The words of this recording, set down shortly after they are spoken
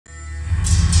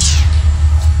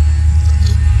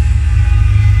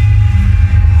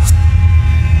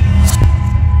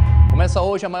Começa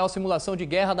hoje a maior simulação de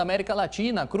guerra da América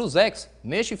Latina, a Cruzex.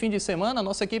 Neste fim de semana,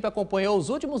 nossa equipe acompanhou os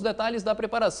últimos detalhes da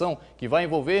preparação, que vai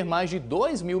envolver mais de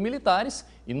 2.000 militares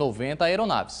e 90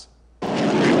 aeronaves.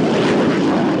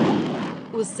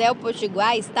 O céu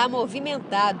potiguar está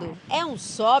movimentado. É um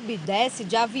sobe e desce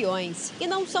de aviões. E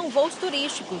não são voos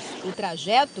turísticos. O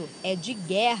trajeto é de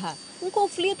guerra. Um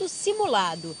conflito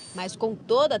simulado, mas com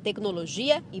toda a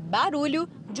tecnologia e barulho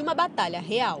de uma batalha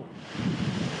real.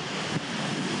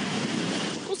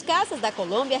 Os caças da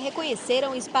Colômbia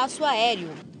reconheceram o espaço aéreo.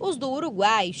 Os do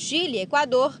Uruguai, Chile e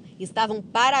Equador estavam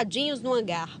paradinhos no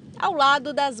hangar, ao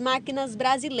lado das máquinas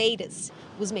brasileiras.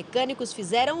 Os mecânicos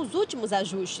fizeram os últimos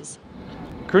ajustes.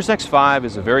 Cruzex 5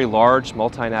 is a very large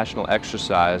multinational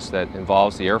exercise that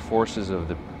involves the air forces of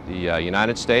the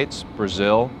United States,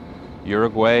 Brazil,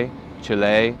 Uruguay,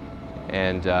 Chile,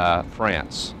 and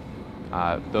France.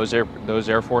 Those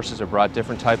air forces have brought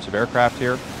different types of aircraft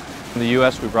here. In the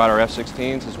U.S., we brought our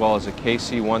F-16s as well as a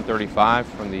KC-135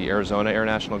 from the Arizona Air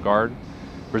National Guard.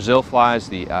 Brazil flies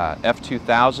the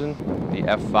F-2000, the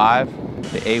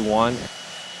F-5, the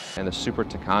A-1, and the Super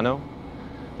Tucano.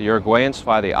 The Uruguayans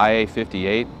fly the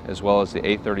IA-58 as well as the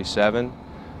A-37.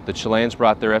 The Chileans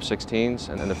brought their F-16s,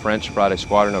 and the French brought a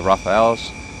squadron of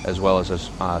Rafales as well as a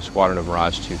squadron of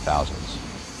Mirage 2000s.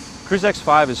 Cruzex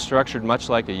 5 is structured much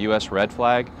like a U.S. Red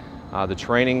Flag. The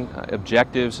training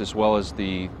objectives as well as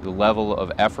the level of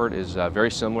effort is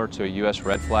very similar to a U.S.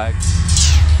 Red Flag.